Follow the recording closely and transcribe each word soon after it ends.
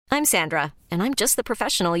I'm Sandra, and I'm just the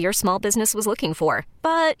professional your small business was looking for.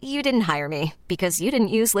 But you didn't hire me because you didn't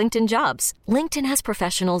use LinkedIn Jobs. LinkedIn has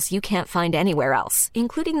professionals you can't find anywhere else,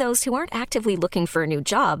 including those who aren't actively looking for a new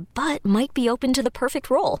job, but might be open to the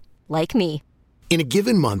perfect role, like me. In a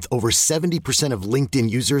given month, over 70% of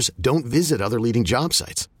LinkedIn users don't visit other leading job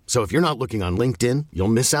sites. So if you're not looking on LinkedIn, you'll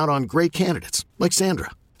miss out on great candidates like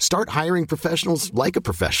Sandra. Start hiring professionals like a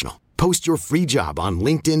professional. Post your free job on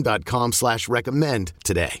linkedin.com/recommend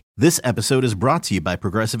today. This episode is brought to you by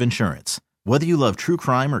Progressive Insurance. Whether you love true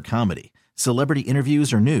crime or comedy, celebrity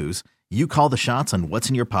interviews or news, you call the shots on what's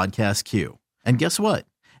in your podcast queue. And guess what?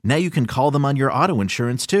 Now you can call them on your auto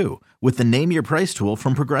insurance too with the Name Your Price tool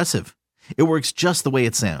from Progressive. It works just the way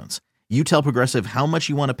it sounds. You tell Progressive how much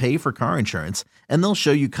you want to pay for car insurance, and they'll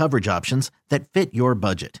show you coverage options that fit your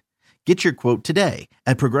budget. Get your quote today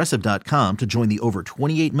at Progressive.com to join the over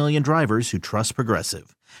 28 million drivers who trust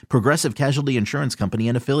Progressive. Progressive Casualty Insurance Company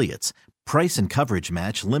and Affiliates. Price and coverage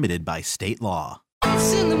match limited by state law.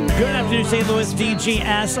 Good afternoon, St. Louis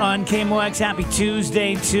DGS on KMOX. Happy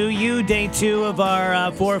Tuesday to you. Day 2 of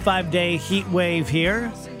our 4 or 5 day heat wave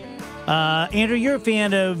here. Andrew, you're a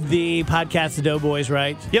fan of the podcast The Doughboys,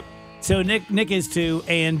 right? Yep. So Nick is too,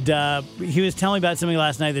 and he was telling me about something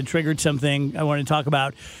last night that triggered something I wanted to talk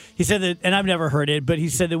about. He said that, and I've never heard it, but he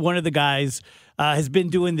said that one of the guys has been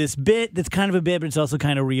doing this bit that's kind of a bit, but it's also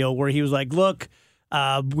kind of real, where he was like, look,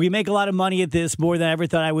 we make a lot of money at this, more than I ever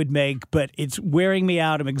thought I would make, but it's wearing me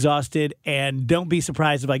out. I'm exhausted, and don't be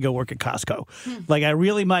surprised if I go work at Costco. Like, I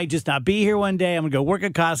really might just not be here one day. I'm going to go work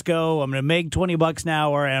at Costco. I'm going to make $20 an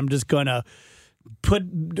hour, and I'm just going to put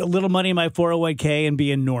a little money in my 401k and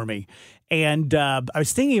be a normie. And I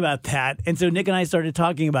was thinking about that, and so Nick and I started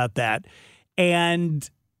talking about that, and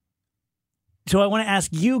so I want to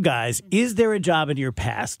ask you guys, is there a job in your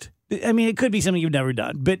past? I mean, it could be something you've never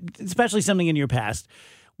done, but especially something in your past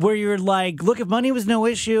where you're like, look, if money was no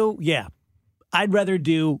issue, yeah, I'd rather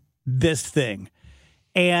do this thing.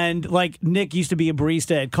 And like Nick used to be a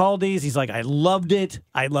barista at Caldi's. He's like, I loved it.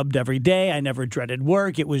 I loved every day. I never dreaded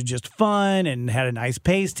work. It was just fun and had a nice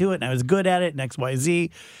pace to it. And I was good at it and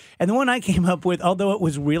XYZ. And the one I came up with, although it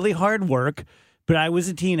was really hard work, but I was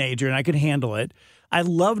a teenager and I could handle it. I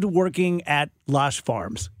loved working at Losh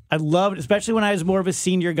Farms. I loved, especially when I was more of a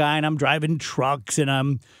senior guy and I'm driving trucks and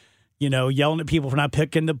I'm, yelling at people for not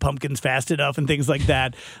picking the pumpkins fast enough and things like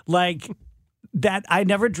that. Like that, I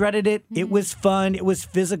never dreaded it. It was fun. It was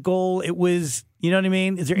physical. It was, you know what I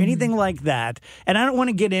mean? Is there anything like that? And I don't want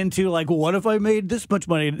to get into like, well, what if I made this much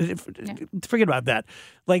money? Forget about that.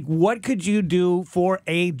 Like, what could you do for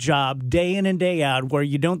a job day in and day out where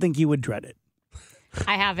you don't think you would dread it?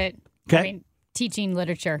 I have it. Okay. I mean, teaching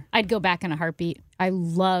literature. I'd go back in a heartbeat. I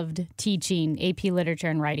loved teaching AP literature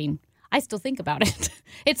and writing. I still think about it.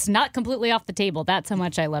 It's not completely off the table. That's how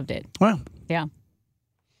much I loved it. Well, yeah.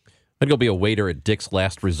 I'd go be a waiter at Dick's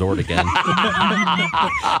Last Resort again. Look,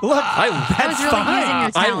 I was really using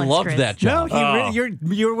your talents, I loved Chris. that job. No,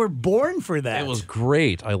 you were born for that. It was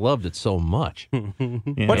great. I loved it so much.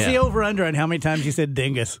 What's the over-under on how many times you said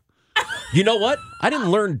dingus? You know what? I didn't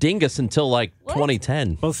learn dingus until like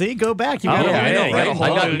 2010. Well, see, go back. I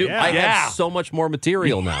know. I have so much more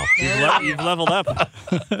material now. You've leveled up.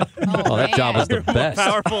 Oh, that job was the best.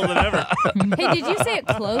 Powerful than ever. Hey, did you say it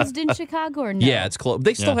closed in Chicago or no? Yeah, it's closed.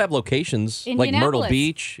 They still have locations like Myrtle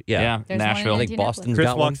Beach. Yeah, There's Nashville. one I in think Boston's Chris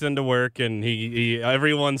got walks into work and he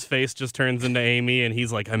everyone's face just turns into Amy and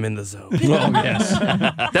he's like, I'm in the zone. one. Oh, yes.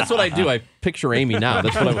 That's what I do. I picture Amy now.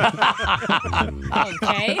 That's what I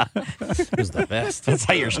Okay. It was the best. That's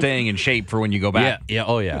how you're staying in shape for when you go back. Yeah.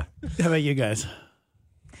 Oh, yeah. How about you guys?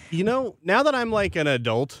 Now that I'm like an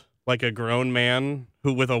adult, like a grown man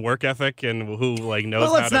who with a work ethic and who like knows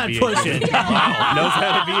Well, let's how to not be push it. knows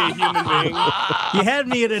how to be a human being, You had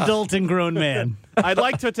me an adult and grown man. I'd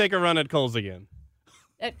like to take a run at Kohl's again.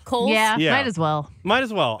 At Kohl's? Yeah, Yeah. might as well. Might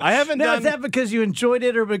as well. I haven't Now, done is that because you enjoyed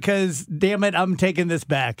it or because, damn it, I'm taking this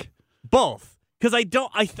back? both because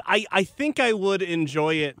I think I would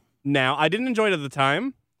enjoy it now. I didn't enjoy it at the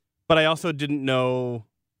time, but I also didn't know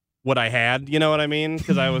what I had. You know what I mean?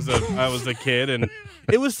 Because I was a kid and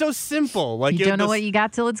it was so simple. Like You don't know what you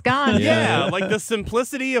got till it's gone. Yeah, like the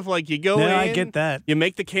simplicity of like you go in. I get that. You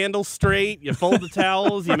make the candles straight. You fold the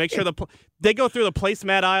towels. You make sure they go through the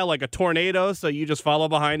placemat aisle like a tornado. So you just follow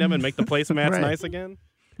behind them and make the placemats Right. nice again.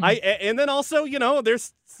 And then also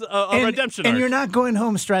there's a redemption and arc. you're not going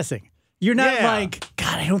home stressing. You're not Yeah. like,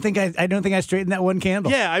 God, I don't think I straightened that one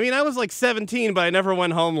candle. Yeah, I mean, I was like 17, but I never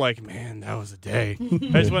went home like, man, that was a day.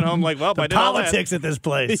 I just went home like, well, I did all that. Politics at this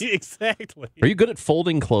place. Exactly. Are you good at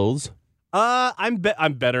folding clothes? I'm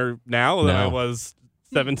better now than I was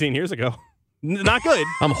 17 years ago. Not good.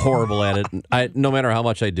 I'm horrible at it. No matter how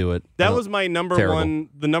much I do it. That was my terrible.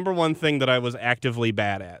 the number one thing that I was actively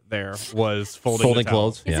bad at there was folding the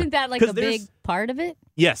towels. clothes. Yeah. Isn't that like 'Cause a big part of it?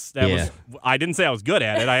 Yes, that was. I didn't say I was good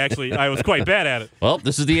at it. I was quite bad at it. Well,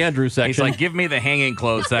 this is the Andrew section. He's like, give me the hanging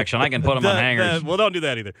clothes section. I can put them on hangers. Well, don't do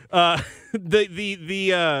that either.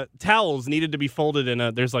 The towels needed to be folded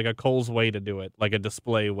in there's like a Kohl's way to do it, like a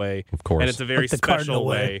display way. Of course. And it's a very Like the special cardinal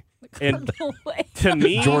way. And No way. to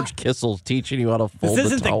me, George Kissel's teaching you how to fold This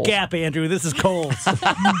isn't the towels. Gap, Andrew. This is Kohl's.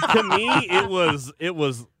 to me, it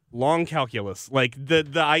was long calculus. Like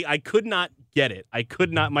I could not get it.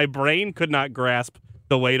 My brain could not grasp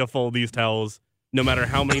the way to fold these towels, no matter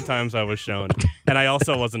how many times I was shown. And I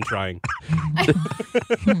also wasn't trying.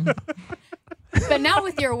 But now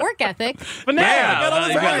with your work ethic, But now I got all Yeah,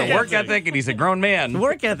 this he's got the work work ethic, and he's a grown man.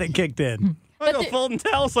 Work ethic kicked in. I go folding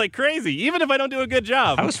towels like crazy, even if I don't do a good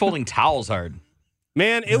job. I was folding towels hard.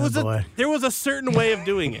 Man, boy. there was a certain way of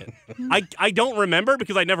doing it. I don't remember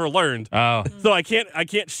because I never learned. Oh, So I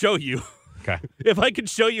can't show you. okay. If I could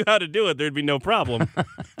show you how to do it, there'd be no problem.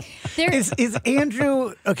 Is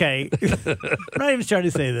Andrew okay? I'm not even trying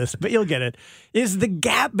to say this, but you'll get it. Is the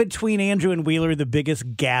gap between Andrew and Wheeler the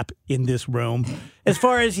biggest gap in this room? As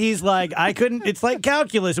far as he's like, I couldn't. It's like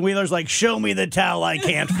calculus, and Wheeler's like, show me the towel I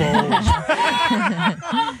can't fold.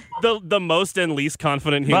 the most and least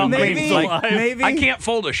confident Well, human maybe, beings alive. maybe. I can't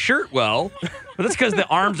fold a shirt well, but that's because the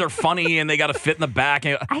arms are funny and they got to fit in the back.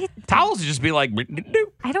 Towels would just be like,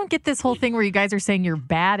 I don't get this whole thing where you guys are saying you're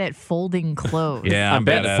bad at folding clothes. yeah, I'm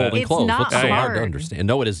bad at folding It's clothes. not What's so hard hard. to understand?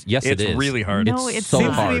 No, it is. Yes, It's it is. really hard. No, it's it's so not.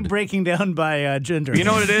 Seems to hard. be breaking down by gender. You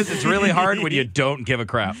know what it is? It's really hard when you don't give a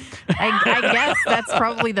crap. I guess that's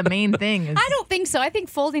probably the main thing. Is I don't think so. I think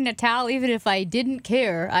folding a towel, even if I didn't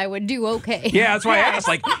care, I would do okay. Yeah, that's why I asked.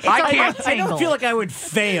 Like, I can't. I don't feel like I would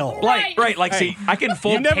fail. Right. Like, see, I can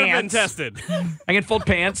fold You've never been pants. tested. I can fold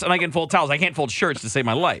pants and I can fold towels. I can't fold shirts to save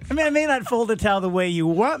my life. I mean, I may not fold a towel the way you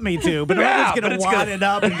want me to, but Yeah, I'm just but going to it's wad good. it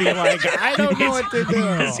up and be like, I don't know what to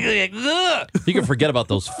It's do. like, ugh. You can forget about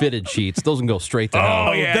those fitted sheets. Those can go straight to Oh,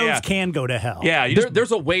 hell. yeah, Those yeah. can go to hell. Yeah, you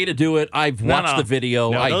There's a way to do it. I've watched no. the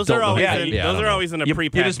video. No, I those don't are know. always how- in, yeah, I those don't are know. always in a you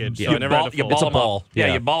prepackaged. just- So I never had to you fold. ball It's a them up. ball. Yeah,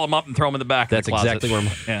 Yeah. you ball them up and throw them in the back. That's of the closet. exactly where I'm.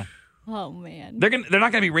 Yeah. Oh, man. They're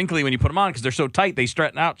not going to be wrinkly when you put them on because they're so tight. They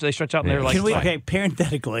stretch out. They stretch out and they're like. Can we, fine. okay,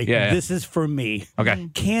 parenthetically, Yeah. this is for me. Okay.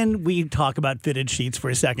 Can we talk about fitted sheets for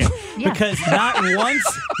a second? Yeah. Because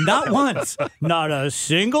not a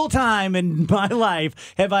single time in my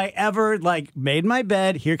life have I ever made my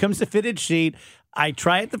bed. Here comes the fitted sheet. I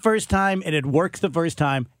try it the first time and it works the first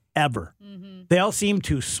time ever. Mm-hmm. They all seem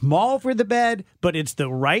too small for the bed, but it's the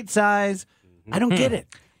right size. I don't get it.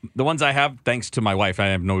 The ones I have, thanks to my wife, I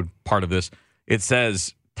have no part of this. It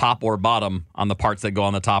says top or bottom on the parts that go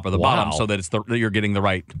on the top or the Wow. bottom, so that you're getting the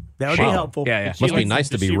right. That would be shape. helpful. Yeah, yeah. Must be nice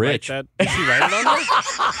to Did be she write rich. that? Did she write it on there?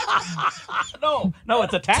 No,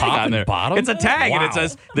 it's a tag Top on and there. bottom? It's a tag, and Wow. it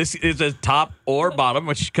says this is a top or bottom,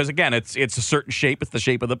 which because again, it's a certain shape. It's the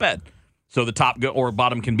shape of the bed, so the top or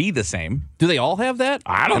bottom can be the same. Do they all have that?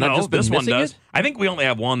 I don't And I've know. just been This one missing does. it? I think we only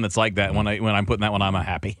have one that's like that. When I'm putting that one, I'm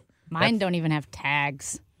happy. Mine don't even have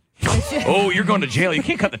tags. Oh, you're going to jail. You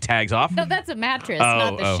can't cut the tags off. No, that's a mattress,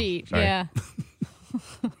 not the sheet. sorry. Yeah.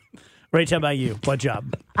 Rach, how about you? What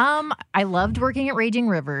job? I loved working at Raging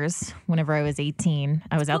Rivers whenever I was 18.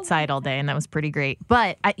 I was outside all day, and that was pretty great.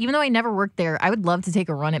 But even though I never worked there, I would love to take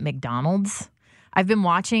a run at McDonald's. I've been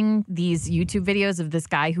watching these YouTube videos of this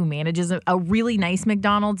guy who manages a really nice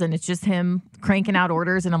McDonald's, and it's just him cranking out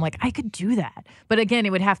orders. And I'm like, I could do that. But again, it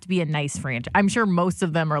would have to be a nice franchise. I'm sure most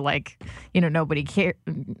of them are like, nobody cares.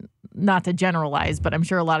 Not to generalize, but I'm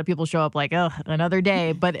sure a lot of people show up like, oh, another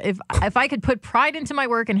day. But if I could put pride into my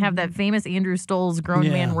work and have that famous Andrew Stoll's grown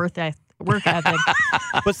man work ethic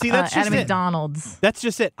But see, that's at just a it. McDonald's. That's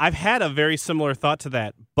just it. I've had a very similar thought to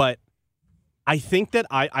that, but I think that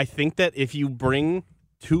I think that if you bring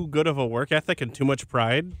too good of a work ethic and too much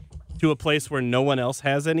pride to a place where no one else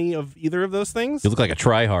has any of either of those things, You look like a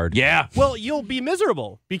tryhard. Yeah. well, you'll be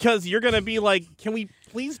miserable because you're going to be like, can we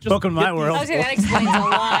please just Welcome to my get world. I was saying that explains a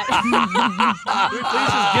lot. Can we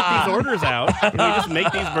please just get these orders out and we just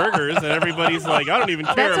make these burgers and everybody's like, I don't even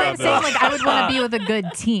care That's what I'm about saying. this. Like, I would want to be with a good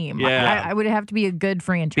team. Yeah. I would have to be a good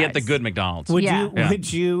franchise. Be at the good McDonald's. Would Yeah. you?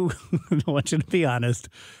 Would you? I want you to be honest.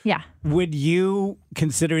 Yeah. Would you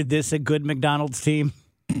consider this a good McDonald's team?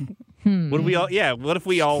 Would we all? Yeah. What if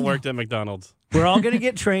we all worked at McDonald's? We're all going to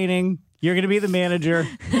get training. You're going to be the manager.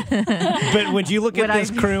 But would you look at Would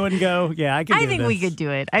this I- crew and go, "Yeah, I can do I think this." we could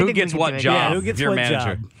do it. Who gets what job? Yeah, who gets if you're what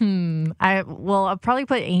manager? job? I'll probably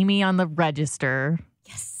put Amy on the register.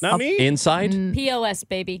 Not me. Inside? POS,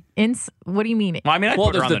 baby. What do you mean? Well, I mean, I'd Well,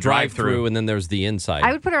 put her there's on the drive-through, and then there's the inside.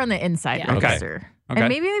 I would put her on the inside Yeah. register. Okay. And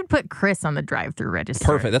maybe I would put Chris on the drive-through register.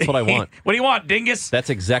 Perfect. That's what I want. What do you want, dingus? That's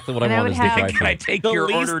exactly what And I I want would is the have- drive-through. Can I take The your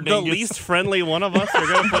least, order, the dingus? least friendly one of us are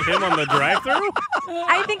going to put him on the drive-through?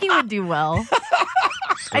 I think he would do well.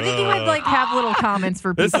 I think he would have little comments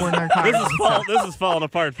for people in their cars. This is falling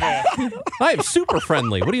apart fast. I am super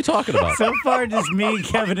friendly. What are you talking about? So far, just me,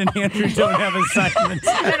 Kevin, and Andrew don't have assignments.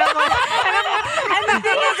 And the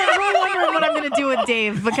thing is, I'm really wondering what I'm going to do with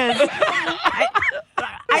Dave because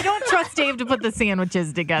I don't trust Dave to put the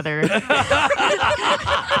sandwiches together.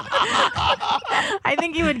 I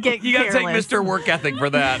think he would get You got to take careless. Mr. Work Ethic for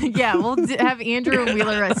that. Yeah, we'll have Andrew and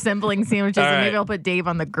Wheeler assembling sandwiches, All and right. maybe I'll put Dave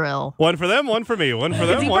on the grill. One for them, one for me. One for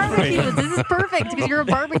them, He one for me. barbecues. This is perfect because you're a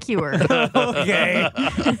barbecuer. Okay.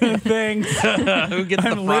 Thanks. Who gets the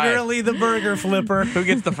I'm fry? literally the burger flipper. Who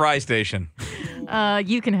gets the fry station?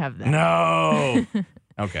 You can have that. No.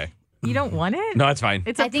 Okay. You don't want it? No, it's fine.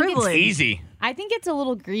 It's a I think it's privilege. Easy. I think it's a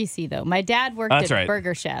little greasy, though. My dad worked That's at right.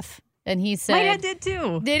 Burger Chef, and he said... My dad did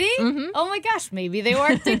too. Did he? Mhm. Oh my gosh, maybe they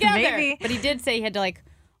worked together. Maybe. But he did say he had to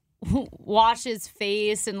wash his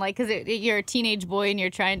face and because you're a teenage boy and you're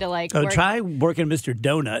trying to Oh, work. try working Mr.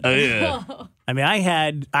 Donut. Oh, yeah. I mean,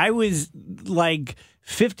 I was 50%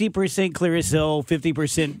 Clearasil,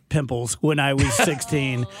 50% pimples when I was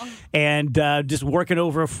 16. And just working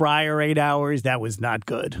over a fryer 8 hours, that was not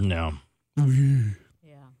good. No.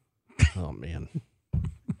 Oh, man.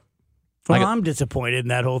 Well, I'm disappointed in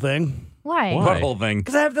that whole thing. Why? Why? What whole thing?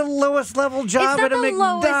 Because I have the lowest level It's job not at a the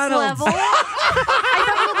lowest McDonald's. level. I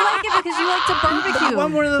thought you would like it because you like to barbecue.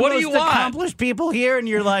 I'm one of the What do most you want? accomplished people here, and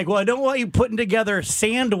you're like, well, I don't want you putting together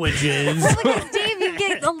sandwiches. Because Dave, you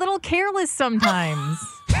get a little careless sometimes.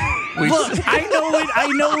 Look, I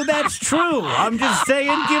know that's true. I'm just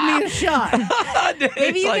saying, give me a shot.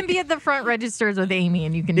 Maybe you can be at the front registers with Amy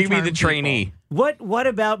and you can You can be charm the trainee. people. What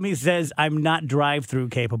about me says I'm not drive-through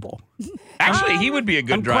capable? Actually, he would be a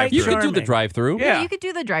good I'm quite drive-through. You could do the Charming. drive-through. Yeah. You could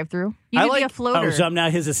do the drive-through. You I could be like- a floater. Oh, so I'm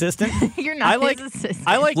not his assistant? You're I not like- his assistant.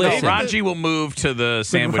 I like Listen. Dave. Ranji will move to the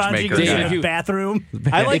sandwich Ranji maker. goes Dave, in guy. if the you- bathroom.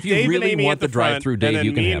 I like If you Dave really and Amy want at the the drive-through, front, Dave, and then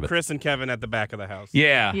you can me have and it. Chris and Kevin at the back of the house.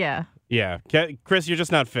 Yeah. Yeah. Yeah. Chris, you're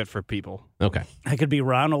just not fit for people. Okay. I could be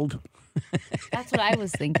Ronald. That's what I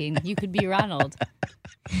was thinking. You could be Ronald.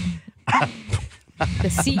 The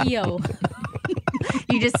CEO.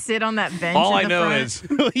 You just sit on that bench. All in I the know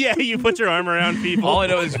front. is Yeah, you put your arm around people. all I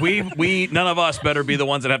know is we none of us better be the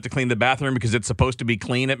ones that have to clean the bathroom because it's supposed to be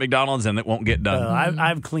clean at McDonald's and it won't get done.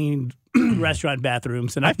 I've cleaned restaurant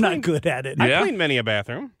bathrooms, and I'm not good at it. I Yeah? cleaned many a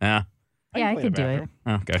bathroom. Yeah. Yeah, I clean could a do it.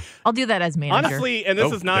 bathroom. Okay. I'll do that as manager. Honestly, and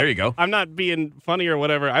this Oh, is not. there you go. I'm not being funny or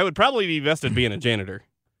whatever. I would probably be best at being a janitor.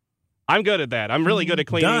 I'm good at that. I'm really good at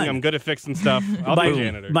cleaning. Done. I'm good at fixing stuff. I'll be a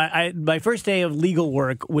janitor. My first day of legal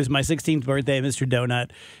work was my 16th birthday, Mr.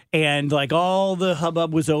 Donut, and all the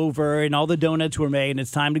hubbub was over and all the donuts were made and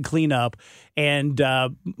it's time to clean up. And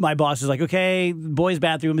my boss is like, okay, the boys'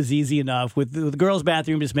 bathroom is easy enough. With the girls'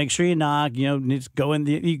 bathroom, just make sure you knock. Just go in.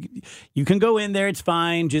 You can go in there. It's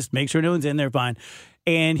fine. Just make sure no one's in there. Fine.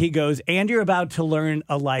 And he goes, and you're about to learn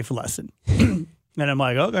a life lesson. And I'm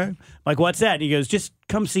like, okay. I'm like, what's that? And he goes, just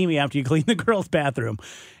come see me after you clean the girls' bathroom.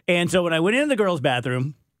 And so when I went into the girls'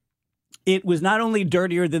 bathroom, it was not only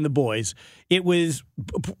dirtier than the boys, it was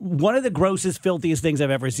one of the grossest, filthiest things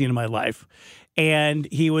I've ever seen in my life. And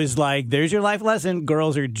he was like, there's your life lesson.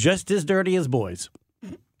 Girls are just as dirty as boys.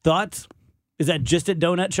 Thoughts? Is that just at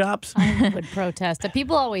donut shops? I would protest.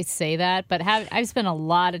 People always say that, but I've spent a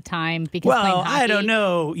lot of time because playing Well, hockey. I don't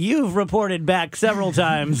know. You've reported back several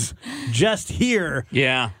times just here.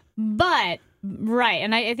 Yeah. But, right,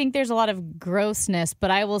 and I think there's a lot of grossness,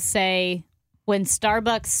 but I will say when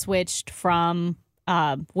Starbucks switched from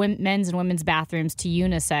men's and women's bathrooms to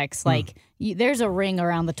unisex, there's a ring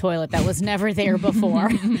around the toilet that was never there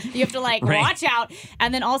before. You have to, watch out.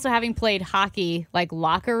 And then also having played hockey,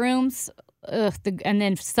 locker rooms, and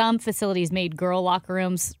then some facilities made girl locker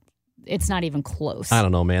rooms. It's not even close. I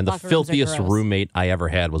don't know, man. The Locker rooms are filthiest gross. roommate I ever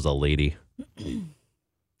had was a lady.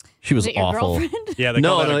 She was Was it your awful. girlfriend? Yeah, they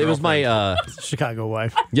call No, that a it was my Chicago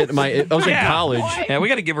wife. I was in college. Yeah, we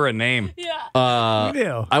got to give her a name. Yeah. You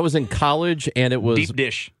do. I was in college and it was Deep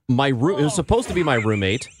dish. my room. It was supposed to be my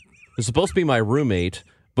roommate. It was supposed to be my roommate.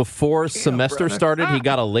 Before semester started, he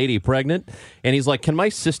got a lady pregnant, and he's like, "Can my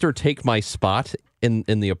sister take my spot in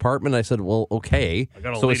the apartment?" I said, "Well, okay." I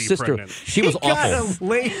got a so lady his sister, pregnant. she was Got awful. a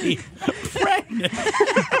lady pregnant.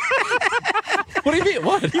 What do you mean?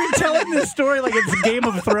 What? You're telling this story like it's Game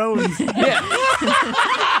of Thrones. Yeah.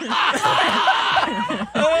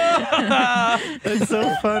 That's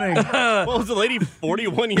so funny. What was the lady,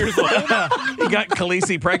 41 years old? He got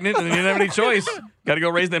Khaleesi pregnant and he didn't have any choice. Got to go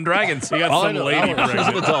raise them dragons. He got All I some know, lady she's an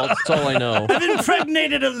pregnant. adult. That's all I know. I've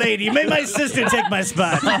impregnated a lady. May my sister take my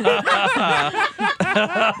spot.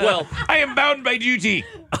 Well, I am bound by duty.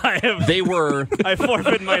 they were. I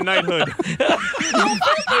forfeit my knighthood.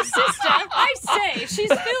 Your sister, I say,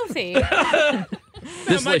 she's filthy.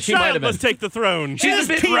 This My she might child have been. must take the throne. She She's just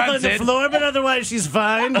a bit peed on the rancid. floor, but otherwise she's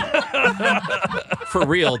fine. For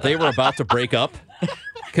real, they were about to break up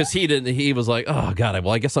because he didn't. He was like, "Oh God,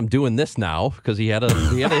 well, I guess I'm doing this now," because he had a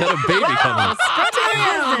baby coming.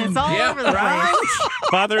 It's all Yeah, over the place.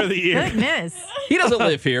 Father of the year. Goodness. He doesn't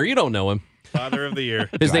live here. You don't know him. Father of the year.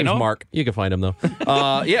 His name's know him? Mark. You can find him though.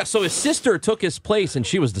 Yeah. So his sister took his place, and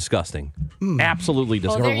she was disgusting. Absolutely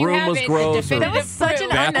disgusting. there Her you room have was it, the gross. definitive That was such an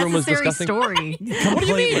Bathroom was unnecessary disgusting. story.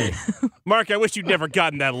 Completely. Mark, I wish you'd never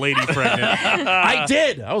gotten that lady pregnant. I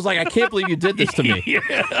did. I was like, I can't believe you did this to me.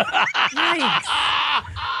 Yikes.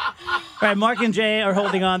 All right, Mark and Jay are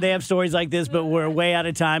holding on. They have stories like this, but we're way out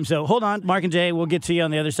of time. So hold on, Mark and Jay. We'll get to you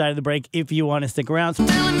on the other side of the break if you want to stick around.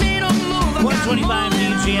 125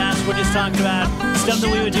 DGS. We're just talking about stuff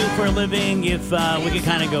that we would do for a living if we could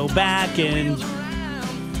kind of go back, and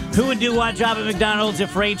who would do what job at McDonald's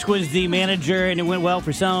if Rach was the manager and it went well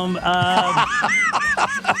for some.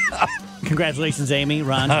 Congratulations, Amy.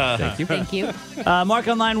 Ron. Thank you. Thank you. Mark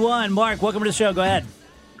on line one. Mark, welcome to the show. Go ahead.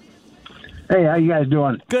 Hey, how you guys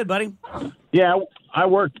doing? Good, buddy. Yeah, I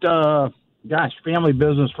worked, family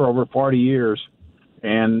business for over 40 years.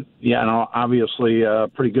 And, obviously a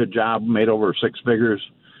pretty good job, made over 6 figures.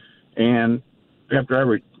 And after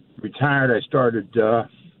I retired, I started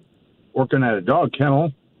working at a dog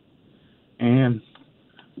kennel. And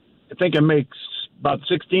I think I make about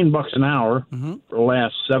 $16 an hour for the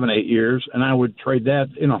last 7-8 years. And I would trade that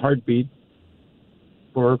in a heartbeat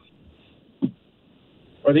for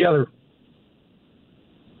the other.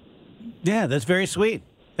 Yeah, that's very sweet.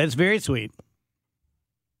 That's very sweet.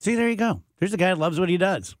 See, there you go. There's a guy that loves what he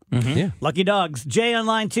does. Yeah. Lucky dogs. Jay on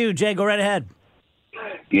line 2. Jay, go right ahead.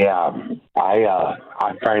 Yeah,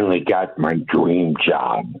 I finally got my dream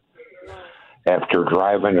job. After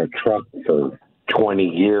driving a truck for 20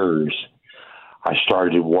 years, I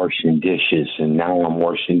started washing dishes, and now I'm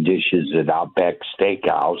washing dishes at Outback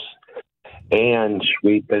Steakhouse and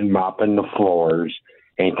sweeping, mopping the floors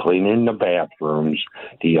and cleaning the bathrooms.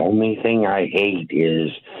 The only thing I hate is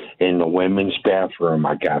in the women's bathroom,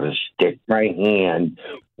 I got to stick my hand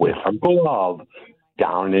with a glove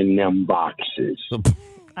down in them boxes.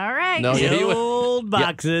 All right. No, The you old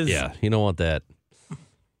boxes. Yeah, you don't want that.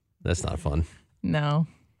 That's not fun. No.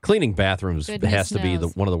 Cleaning bathrooms Goodness has to be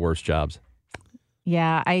knows. one of the worst jobs.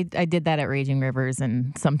 Yeah, I did that at Raging Rivers,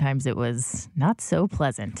 and sometimes it was not so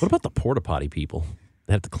pleasant. What about the porta potty people?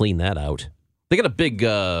 They have to clean that out. They got a big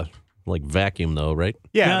vacuum though, right?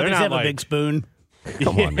 Yeah, No, they're they not have like, a big spoon.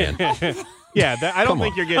 Come on, man. Yeah, I don't Come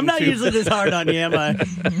think on. you're getting I'm not too... usually this hard on you, am I?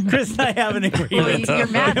 Chris and I have an agreement. Well, your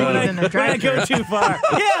math was in the When I go drive-thru. too far.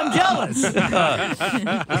 Yeah, I'm jealous.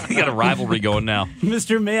 You got a rivalry going now.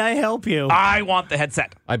 Mr. May I help you? I want the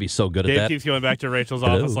headset. I'd be so good at Dave that. keeps going back to Rachel's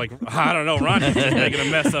Hello. office like, I don't know, Ron keeps just making a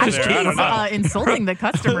mess up there. I don't know. Insulting the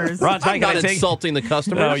customers. Ron, I'm not insulting the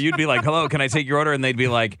customers. No, you'd be like, hello, can I take your order? And they'd be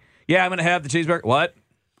like, yeah, I'm going to have the cheeseburger. What? Can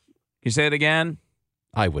you say it again?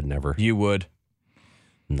 I would never. You would.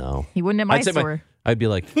 No. He wouldn't at my I'd say store. I'd be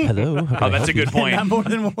like, hello. how can I Oh, that's help a good you? point. Not more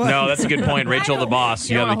than one. No, that's a good point. Rachel, the boss.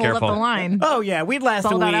 You You got to don't be hold up the careful. line. Oh, yeah. We'd last a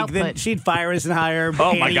Sold-out week. Then output. she'd fire us and hire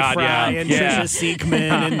Oh, my Annie God, Fry yeah. and Yeah. Trisha Siekman.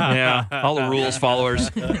 And Yeah, all the rules followers.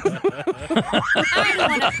 I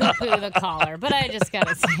don't want to poo-poo the caller, but I just got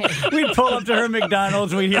to say. we'd pull up to her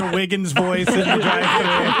McDonald's and we'd hear Wiggins' voice in the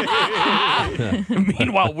drive-thru.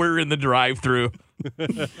 Meanwhile, we're in the drive-through.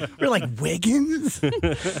 We're like, Wiggins?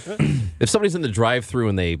 If somebody's in the drive-thru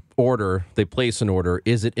and they place an order,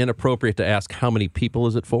 is it inappropriate to ask how many people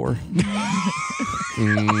is it for?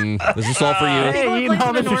 Is this all for you? Hey, you know,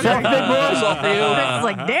 Mr. Chef, big boy. Is this all for you? It's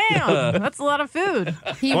like, damn, that's a lot of food.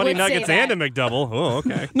 He 20 would nuggets say that. and a McDouble. Oh,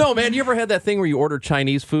 okay. No, man, you ever had that thing where you order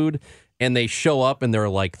Chinese food and they show up and there are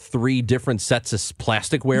like 3 different sets of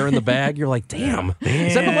plasticware in the bag? You're like, damn,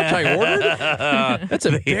 is that how much I ordered? That's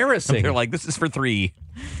embarrassing. They're like, this is for 3.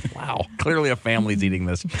 Wow. Clearly a family's eating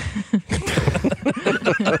this.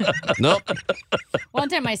 Nope. One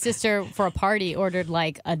time, my sister for a party ordered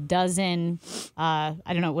like a dozen, I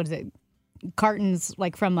don't know, what is it, cartons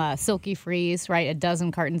like from Silky Freeze, right? A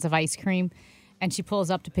dozen cartons of ice cream. And she pulls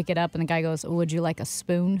up to pick it up, and the guy goes, would you like a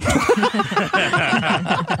spoon?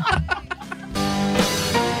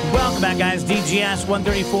 Welcome back, guys. DGS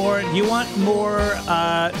 134. Do you want more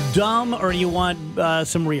dumb or do you want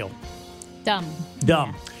some real? Dumb.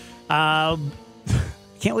 Can't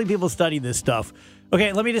believe people study this stuff.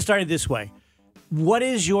 Okay, let me just start it this way. What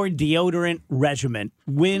is your deodorant regimen?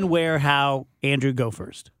 When, where, how? Andrew, go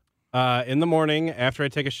first. In the morning, after I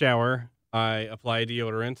take a shower, I apply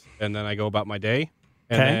deodorant, and then I go about my day.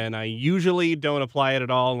 And then I usually don't apply it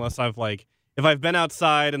at all unless if I've been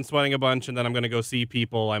outside and sweating a bunch and then I'm going to go see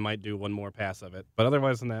people, I might do one more pass of it. But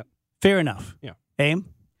otherwise than that. Fair enough. Yeah. Aim?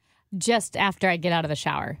 Just after I get out of the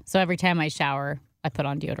shower. So every time I shower, I put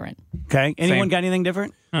on deodorant. Okay. Anyone got anything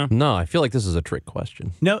different? No, I feel like this is a trick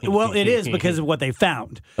question. No, well, it is because of what they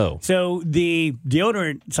found. Oh. So the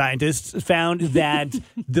deodorant scientists found that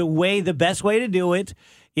the best way to do it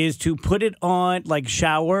is to put it on, like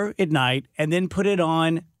shower at night, and then put it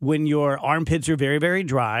on when your armpits are very, very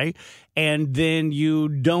dry, and then you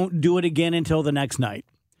don't do it again until the next night.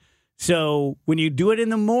 So when you do it in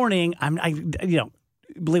the morning,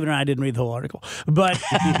 believe it or not, I didn't read the whole article, but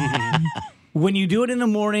when you do it in the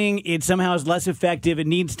morning, it somehow is less effective. It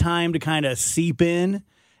needs time to kind of seep in.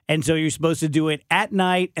 And so you're supposed to do it at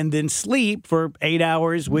night and then sleep for 8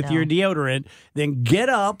 hours with your deodorant, then get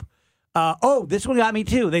up. This one got me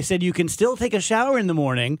too. They said you can still take a shower in the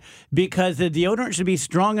morning because the deodorant should be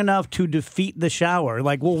strong enough to defeat the shower.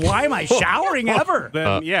 Like, well, why am I showering ever?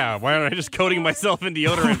 Then, why aren't I just coating myself in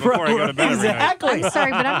deodorant before I go to bed every night? Exactly. I'm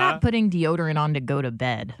sorry, but I'm not putting deodorant on to go to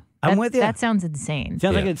bed. I'm with you. That sounds insane.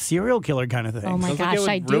 Sounds like a serial killer kind of thing. Oh my Sounds gosh, like it would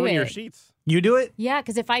I do ruin it. your sheets. You do it? Yeah,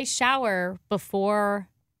 because if I shower before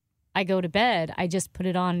I go to bed, I just put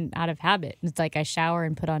it on out of habit. It's like I shower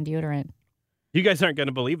and put on deodorant. You guys aren't going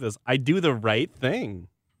to believe this. I do the right thing.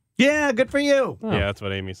 Yeah, good for you. Yeah, that's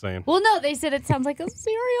what Amy's saying. Well, no, they said it sounds like a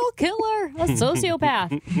serial killer, a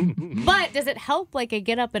sociopath. But does it help? Like I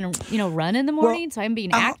get up and run in the morning, so I'm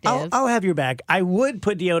being active. I'll have your back. I would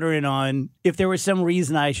put deodorant on if there was some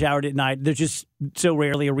reason I showered at night. There's just so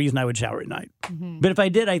rarely a reason I would shower at night. But if I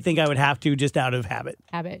did, I think I would have to just out of habit.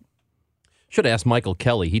 Should have asked Michael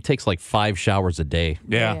Kelly. He takes like 5 showers a day.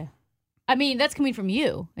 Yeah. I mean, that's coming from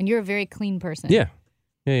you, and you're a very clean person. Yeah.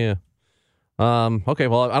 Okay,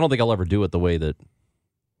 well, I don't think I'll ever do it the way that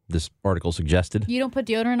this article suggested. You don't put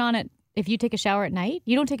deodorant on it if you take a shower at night?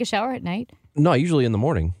 You don't take a shower at night? No, usually in the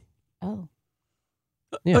morning. Oh.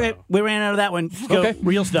 Yeah. Okay, we ran out of that one. Let's go.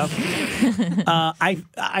 Real stuff.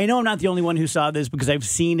 I know I'm not the only one who saw this because I've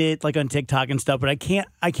seen it like on TikTok and stuff, but I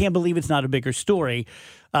can't believe it's not a bigger story.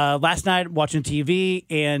 Last night watching TV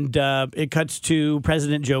and it cuts to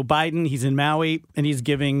President Joe Biden. He's in Maui and he's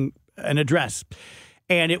giving an address.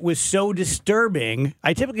 And it was so disturbing.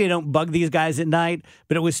 I typically don't bug these guys at night,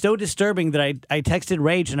 but it was so disturbing that I texted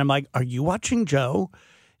Rach and I'm like, "Are you watching Joe?"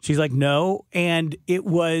 She's like, "No." And it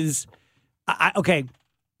was okay.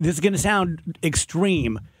 This is going to sound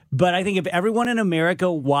extreme, but I think if everyone in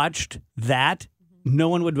America watched that, no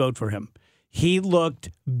one would vote for him. He looked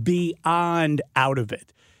beyond out of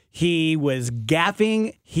it. He was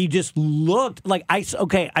gaffing. He just looked like I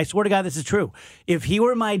swear to God, this is true. If he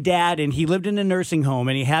were my dad and he lived in a nursing home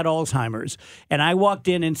and he had Alzheimer's and I walked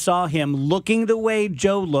in and saw him looking the way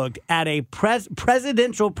Joe looked at a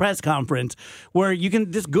presidential press conference where you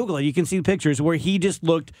can just Google it. You can see pictures where he just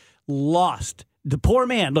looked lost. The poor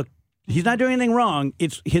man, look, he's not doing anything wrong.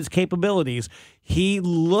 It's his capabilities. He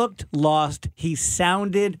looked lost. He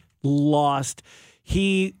sounded lost.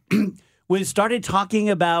 He started talking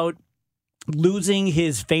about losing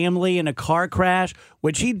his family in a car crash,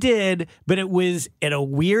 which he did, but it was at a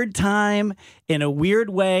weird time, in a weird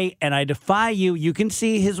way, and I defy you. You can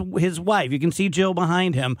see his wife. You can see Jill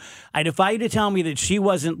behind him. I defy you to tell me that she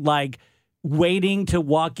wasn't, like, waiting to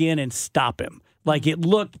walk in and stop him. Like, it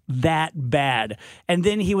looked that bad. And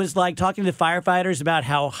then he was, like, talking to firefighters about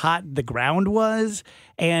how hot the ground was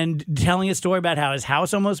and telling a story about how his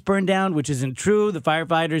house almost burned down, which isn't true. The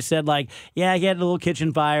firefighters said, like, yeah, he had a little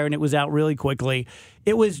kitchen fire and it was out really quickly.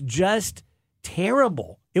 It was just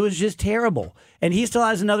terrible. It was just terrible. And he still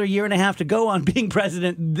has another year and a half to go on being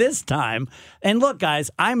president this time. And look, guys,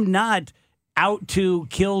 I'm not out to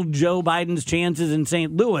kill Joe Biden's chances in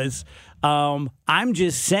St. Louis. I'm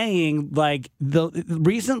just saying, like,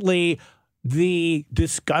 recently the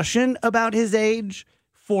discussion about his age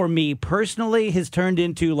for me personally has turned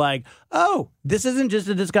into like, oh, this isn't just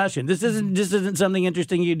a discussion. This isn't something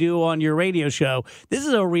interesting you do on your radio show. This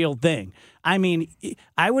is a real thing. I mean,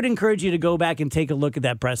 I would encourage you to go back and take a look at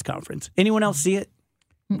that press conference. Anyone else see it?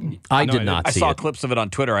 I did not see it. I saw clips of it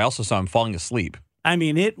on Twitter. I also saw him falling asleep. I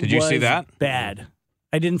mean, Did you see that? Bad.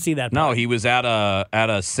 I didn't see that part. No, he was at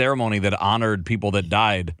a ceremony that honored people that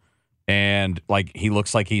died, and like he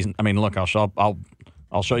looks like he's. I mean, look, I'll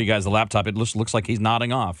show you guys the laptop. It looks like he's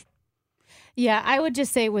nodding off. Yeah, I would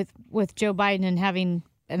just say with Joe Biden and having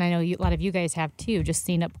and I know a lot of you guys have too, just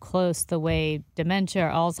seen up close the way dementia or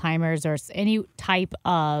Alzheimer's or any type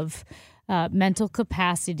of mental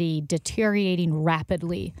capacity deteriorating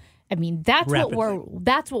rapidly. I mean, that's what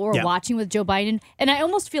we're watching with Joe Biden. And I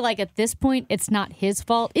almost feel like at this point, it's not his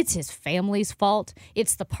fault. It's his family's fault.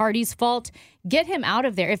 It's the party's fault. Get him out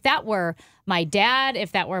of there. If that were my dad,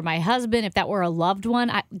 if that were my husband, if that were a loved one,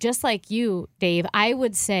 just like you, Dave, I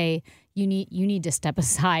would say you need to step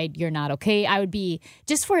aside. You're not okay. I would be,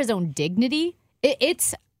 just for his own dignity.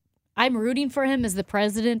 I'm rooting for him as the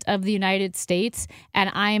president of the United States, and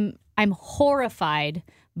I'm horrified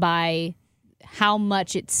by how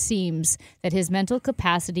much it seems that his mental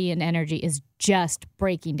capacity and energy is just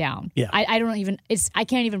breaking down. Yeah. I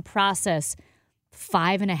can't even process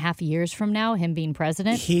 5.5 years from now him being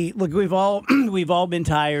president. Look, we've all been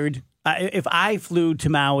tired. If I flew to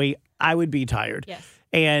Maui, I would be tired. Yes.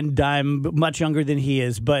 And I'm much younger than he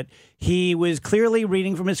is, but he was clearly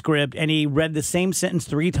reading from a script, and he read the same sentence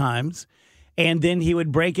 3 times, and then he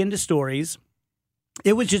would break into stories.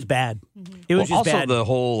 It was just bad. It was just bad. Also, the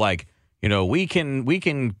whole we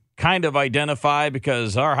can kind of identify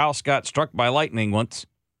because our house got struck by lightning once.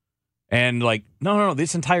 And no,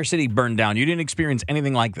 this entire city burned down. You didn't experience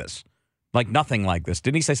anything like this. Like nothing like this.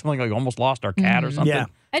 Didn't he say something like almost lost our cat or something? Yeah.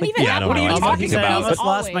 And even that, what are you talking about? I almost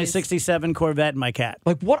lost my 67 Corvette and my cat.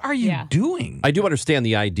 Like, what are you doing? I do understand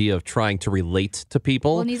the idea of trying to relate to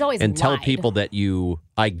people Well, and he's always tell lied. people that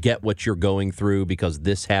I get what you're going through because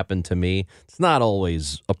this happened to me. It's not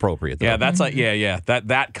always appropriate, though. Yeah, that's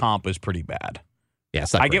that comp is pretty bad. Yeah,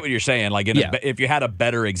 I get what you're saying. Like, if you had a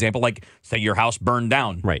better example, like say your house burned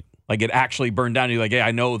down, right? Like it actually burned down. You're like,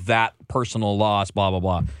 I know that personal loss, blah blah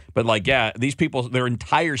blah. But these people, their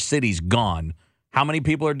entire city's gone. How many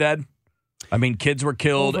people are dead? I mean, kids were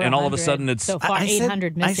killed, Over and all of a 100. sudden it's So far,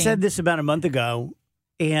 800 missing. I said this about a month ago,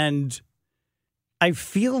 and I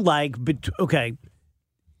feel like,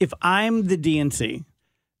 if I'm the DNC,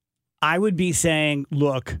 I would be saying,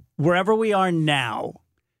 look, wherever we are now,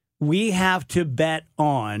 we have to bet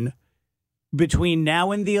on, between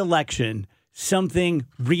now and the election, something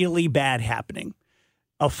really bad happening.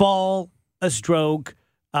 A fall, a stroke,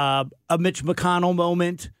 a Mitch McConnell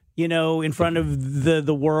moment, in front of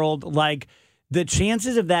the world. Like, the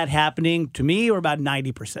chances of that happening, to me, are about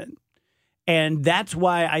 90%. And that's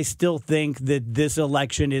why I still think that this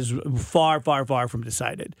election is far, far, far from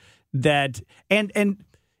decided. And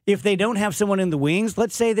if they don't have someone in the wings,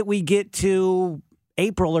 let's say that we get to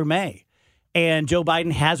April or May, and Joe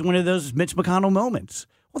Biden has one of those Mitch McConnell moments.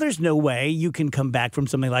 Well, there's no way you can come back from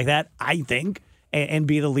something like that, I think, and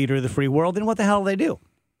be the leader of the free world. And what the hell do they do?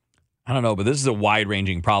 I don't know, but this is a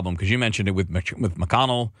wide-ranging problem because you mentioned it with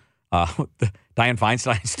McConnell. Dianne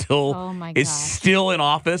Feinstein still in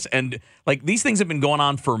office, and these things have been going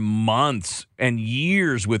on for months and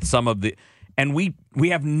years with some of the, and we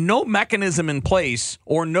have no mechanism in place,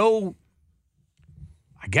 or no,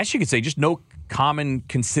 I guess you could say, just no common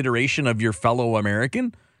consideration of your fellow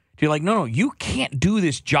American. You're like, no, you can't do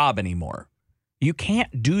this job anymore. You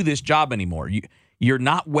can't do this job anymore. You're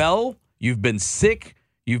not well. You've been sick.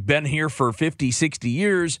 You've been here for 50, 60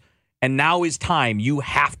 years, and now is time. You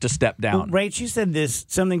have to step down. Well, Rach, you said this,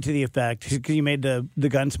 something to the effect, because you made the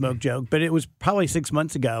Gunsmoke joke, but it was probably 6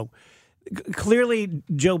 months ago. Clearly,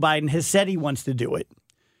 Joe Biden has said he wants to do it.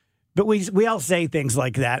 But we all say things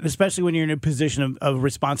like that, especially when you're in a position of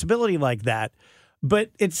responsibility like that.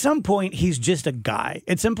 But at some point, he's just a guy.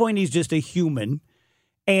 At some point, he's just a human.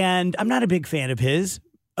 And I'm not a big fan of his.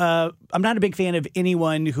 I'm not a big fan of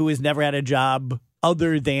anyone who has never had a job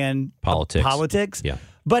other than politics. Yeah.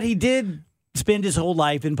 But he did spend his whole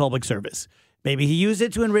life in public service. Maybe he used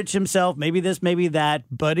it to enrich himself. Maybe this, maybe that.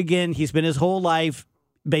 But again, he spent his whole life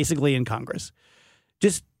basically in Congress.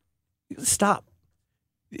 Just stop.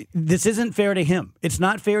 This isn't fair to him. It's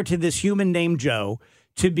not fair to this human named Joe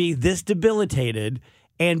to be this debilitated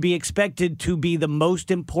and be expected to be the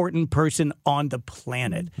most important person on the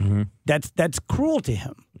planet. Mm-hmm. That's cruel to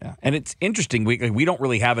him. Yeah, and it's interesting. We don't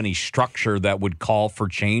really have any structure that would call for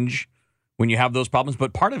change when you have those problems.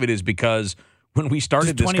 But part of it is because when we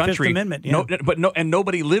started this 25th country, Amendment, yeah.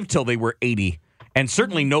 Nobody lived till they were 80, and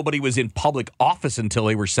certainly nobody was in public office until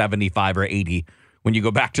they were 75 or 80. When you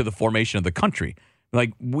go back to the formation of the country,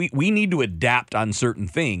 like we need to adapt on certain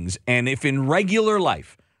things, and if in regular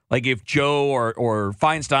life, like if Joe or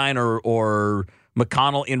Feinstein or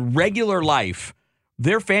McConnell in regular life,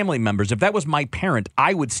 their family members, if that was my parent,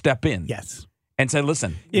 I would step in. Yes. And say,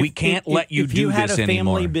 listen, we can't let you do this anymore. If you had a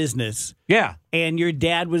family business, yeah, and your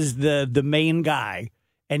dad was the main guy,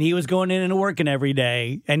 and he was going in and working every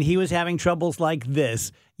day, and he was having troubles like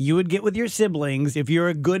this, you would get with your siblings, if you're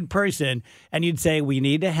a good person, and you'd say, we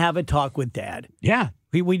need to have a talk with Dad. Yeah.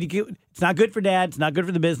 It's not good for Dad. It's not good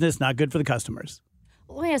for the business. Not good for the customers.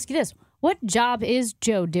 Let me ask you this. What job is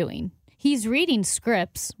Joe doing? He's reading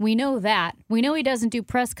scripts. We know that. We know he doesn't do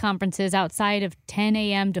press conferences outside of 10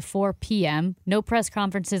 a.m. to 4 p.m. No press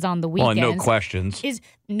conferences on the weekends. Well, no questions.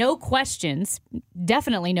 No questions.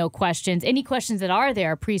 Definitely no questions. Any questions that are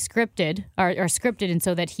there are pre-scripted, are scripted, and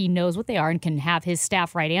so that he knows what they are and can have his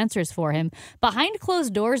staff write answers for him. Behind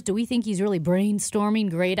closed doors, do we think he's really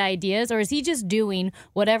brainstorming great ideas, or is he just doing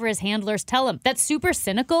whatever his handlers tell him? That's super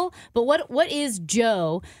cynical, but what is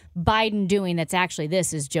Joe Biden doing that's actually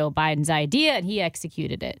this is Joe Biden's idea and he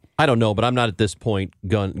executed it? I don't know, but I'm not at this point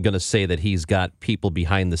going to say that he's got people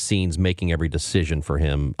behind the scenes making every decision for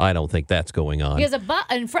him. I don't think that's going on. Because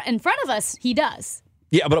in front of us, he does.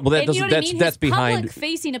 Yeah, but that doesn't. You know what I mean? That's his behind.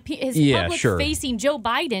 Public-facing Joe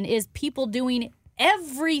Biden is people doing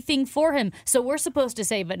everything for him. So we're supposed to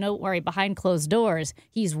say, but don't worry, behind closed doors,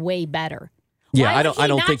 he's way better. Yeah, I don't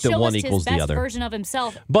think that one equals the other. Version of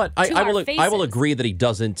himself. But I will agree that he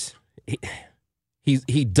doesn't.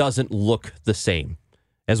 He doesn't look the same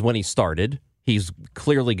as when he started. He's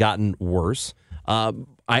clearly gotten worse.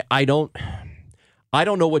 I don't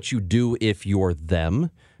know what you do if you're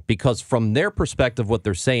them, because from their perspective, what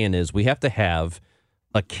they're saying is we have to have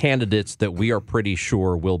a candidate that we are pretty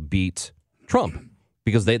sure will beat Trump,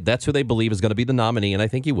 because that's who they believe is going to be the nominee, and I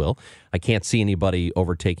think he will. I can't see anybody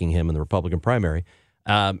overtaking him in the Republican primary.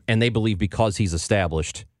 And they believe because he's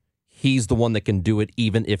established, he's the one that can do it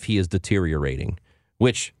even if he is deteriorating,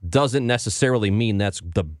 which doesn't necessarily mean that's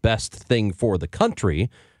the best thing for the country.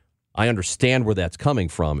 I understand where that's coming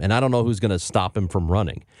from, and I don't know who's going to stop him from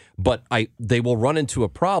running. But they will run into a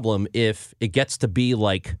problem if it gets to be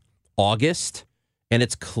like August, and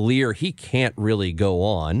it's clear he can't really go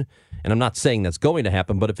on. And I'm not saying that's going to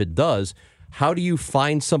happen, but if it does, how do you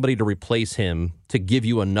find somebody to replace him to give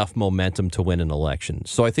you enough momentum to win an election?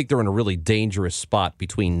 So I think they're in a really dangerous spot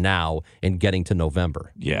between now and getting to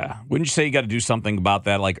November. Yeah. Wouldn't you say you got to do something about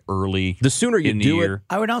that like early? The sooner you do it.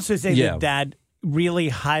 I would also say that really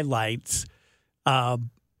highlights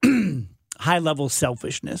high-level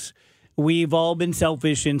selfishness. We've all been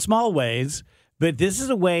selfish in small ways, but this is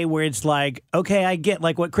a way where it's like, okay, I get,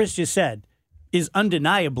 like what Chris just said is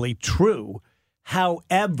undeniably true.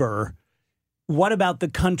 However, what about the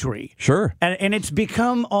country? Sure. And it's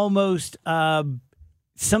become almost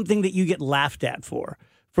something that you get laughed at for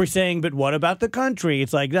saying, but what about the country?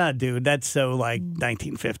 It's like, nah, dude, that's so like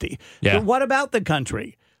 1950. Yeah. But what about the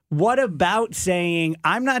country? What about saying,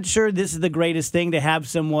 I'm not sure this is the greatest thing to have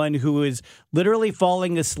someone who is literally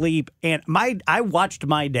falling asleep. And I watched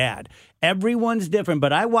my dad. Everyone's different,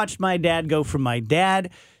 but I watched my dad go from my dad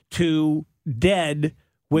to dead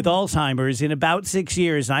with Alzheimer's in about 6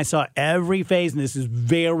 years. And I saw every phase, and this is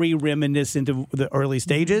very reminiscent of the early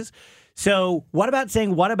stages. So what about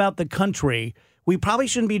saying, what about the country? We probably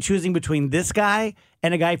shouldn't be choosing between this guy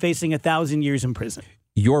and a guy facing 1,000 years in prison.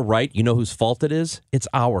 You're right. You know whose fault it is? It's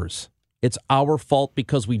ours. It's our fault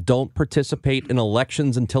because we don't participate in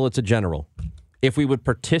elections until it's a general. If we would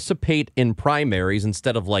participate in primaries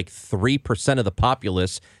instead of like 3% of the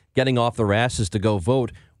populace getting off their asses to go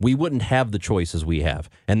vote, we wouldn't have the choices we have.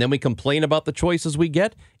 And then we complain about the choices we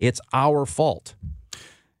get. It's our fault.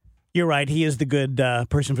 You're right. He is the good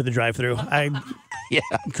person for the drive-thru. I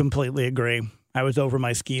completely agree. I was over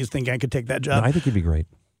my skis thinking I could take that job. No, I think he'd be great.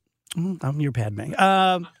 I'm your Padme.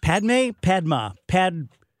 Padma.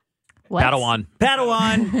 What? Padawan.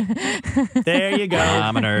 There you go.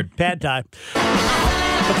 I'm a nerd. Pad Thai.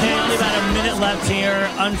 Okay, only about a minute left here.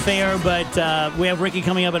 Unfair, but we have Ricky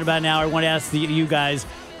coming up in about an hour. I want to ask you guys.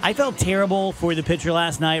 I felt terrible for the pitcher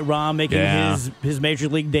last night, Rom, making his major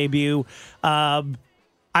league debut.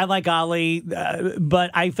 I like Ollie,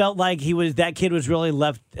 but I felt like that kid was really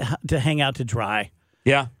left to hang out to dry.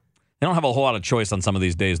 Yeah. They don't have a whole lot of choice on some of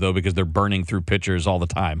these days, though, because they're burning through pitchers all the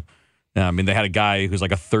time. I mean, they had a guy who's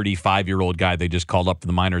like a 35-year-old guy they just called up to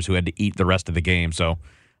the minors who had to eat the rest of the game. So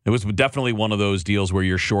it was definitely one of those deals where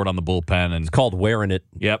you're short on the bullpen. And it's called wearing it.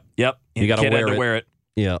 Yep. You got to wear it.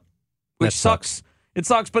 Yeah. Which sucks. It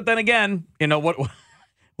sucks, but then again, you know what?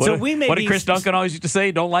 What did Chris Duncan always used to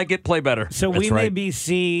say? Don't like it, play better. So we may be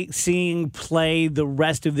seeing play the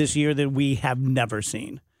rest of this year that we have never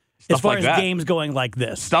seen. Stuff as far like as that. Games going like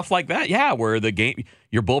this. Stuff like that, yeah, where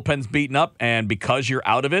your bullpen's beaten up, and because you're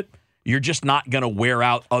out of it, you're just not going to wear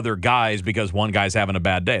out other guys because one guy's having a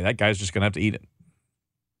bad day. That guy's just going to have to eat it.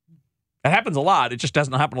 It happens a lot. It just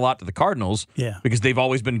doesn't happen a lot to the Cardinals because they've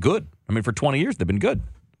always been good. I mean, for 20 years, they've been good.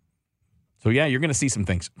 So, yeah, you're going to see some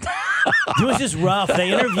things. It was just rough.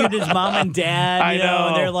 They interviewed his mom and dad, you know,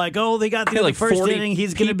 and they're like, oh, they got through the first inning.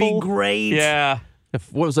 He's going to be great. Yeah.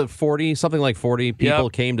 What was it, 40? Something like 40 people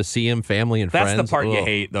came to see him, family and friends. That's the part you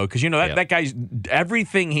hate, though, because, you know, that guy's,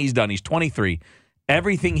 everything he's done, he's 23.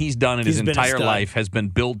 Everything he's done in his entire life has been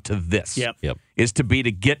built to this. Yep. Is to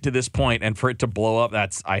get to this point and for it to blow up.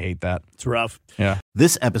 I hate that. It's rough. Yeah.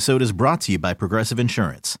 This episode is brought to you by Progressive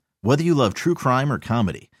Insurance. Whether you love true crime or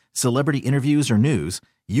comedy, celebrity interviews or news,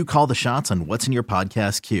 you call the shots on what's in your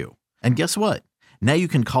podcast queue. And guess what? Now you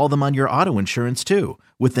can call them on your auto insurance too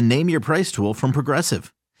with the Name Your Price tool from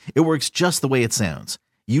Progressive. It works just the way it sounds.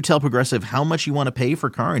 You tell Progressive how much you want to pay for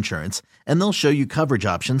car insurance, and they'll show you coverage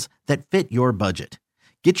options that fit your budget.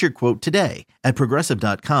 Get your quote today at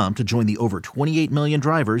Progressive.com to join the over 28 million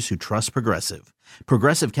drivers who trust Progressive.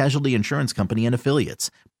 Progressive Casualty Insurance Company and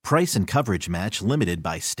Affiliates. Price and coverage match limited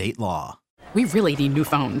by state law. We really need new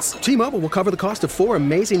phones. T-Mobile will cover the cost of 4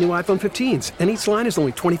 amazing new iPhone 15s, and each line is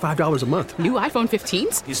only $25 a month. New iPhone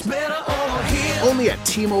 15s? It's better over here. Only at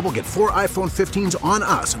T-Mobile, get 4 iPhone 15s on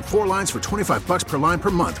us and 4 lines for $25 per line per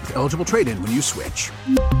month with eligible trade-in when you switch.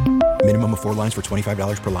 Minimum of 4 lines for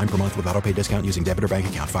 $25 per line per month with autopay discount using debit or bank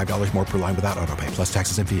account. $5 more per line without autopay, plus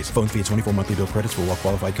taxes and fees. Phone fee at 24 monthly bill credits for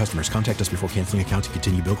well-qualified customers. Contact us before canceling account to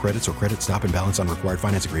continue bill credits or credit stop and balance on required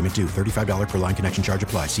finance agreement due. $35 per line connection charge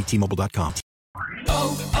applies. See T-Mobile.com.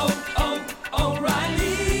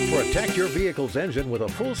 O'Reilly. Protect your vehicle's engine with a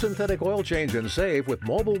full synthetic oil change and save with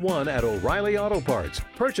Mobil 1 at O'Reilly Auto Parts.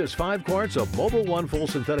 Purchase 5 quarts of Mobil 1 full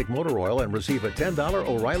synthetic motor oil and receive a $10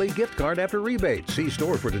 O'Reilly gift card after rebate. See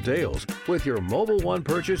store for details. With your Mobil 1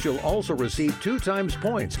 purchase, you'll also receive 2 times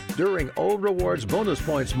points during O Rewards Bonus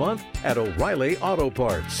Points Month at O'Reilly Auto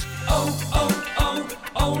Parts.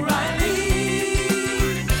 O'Reilly.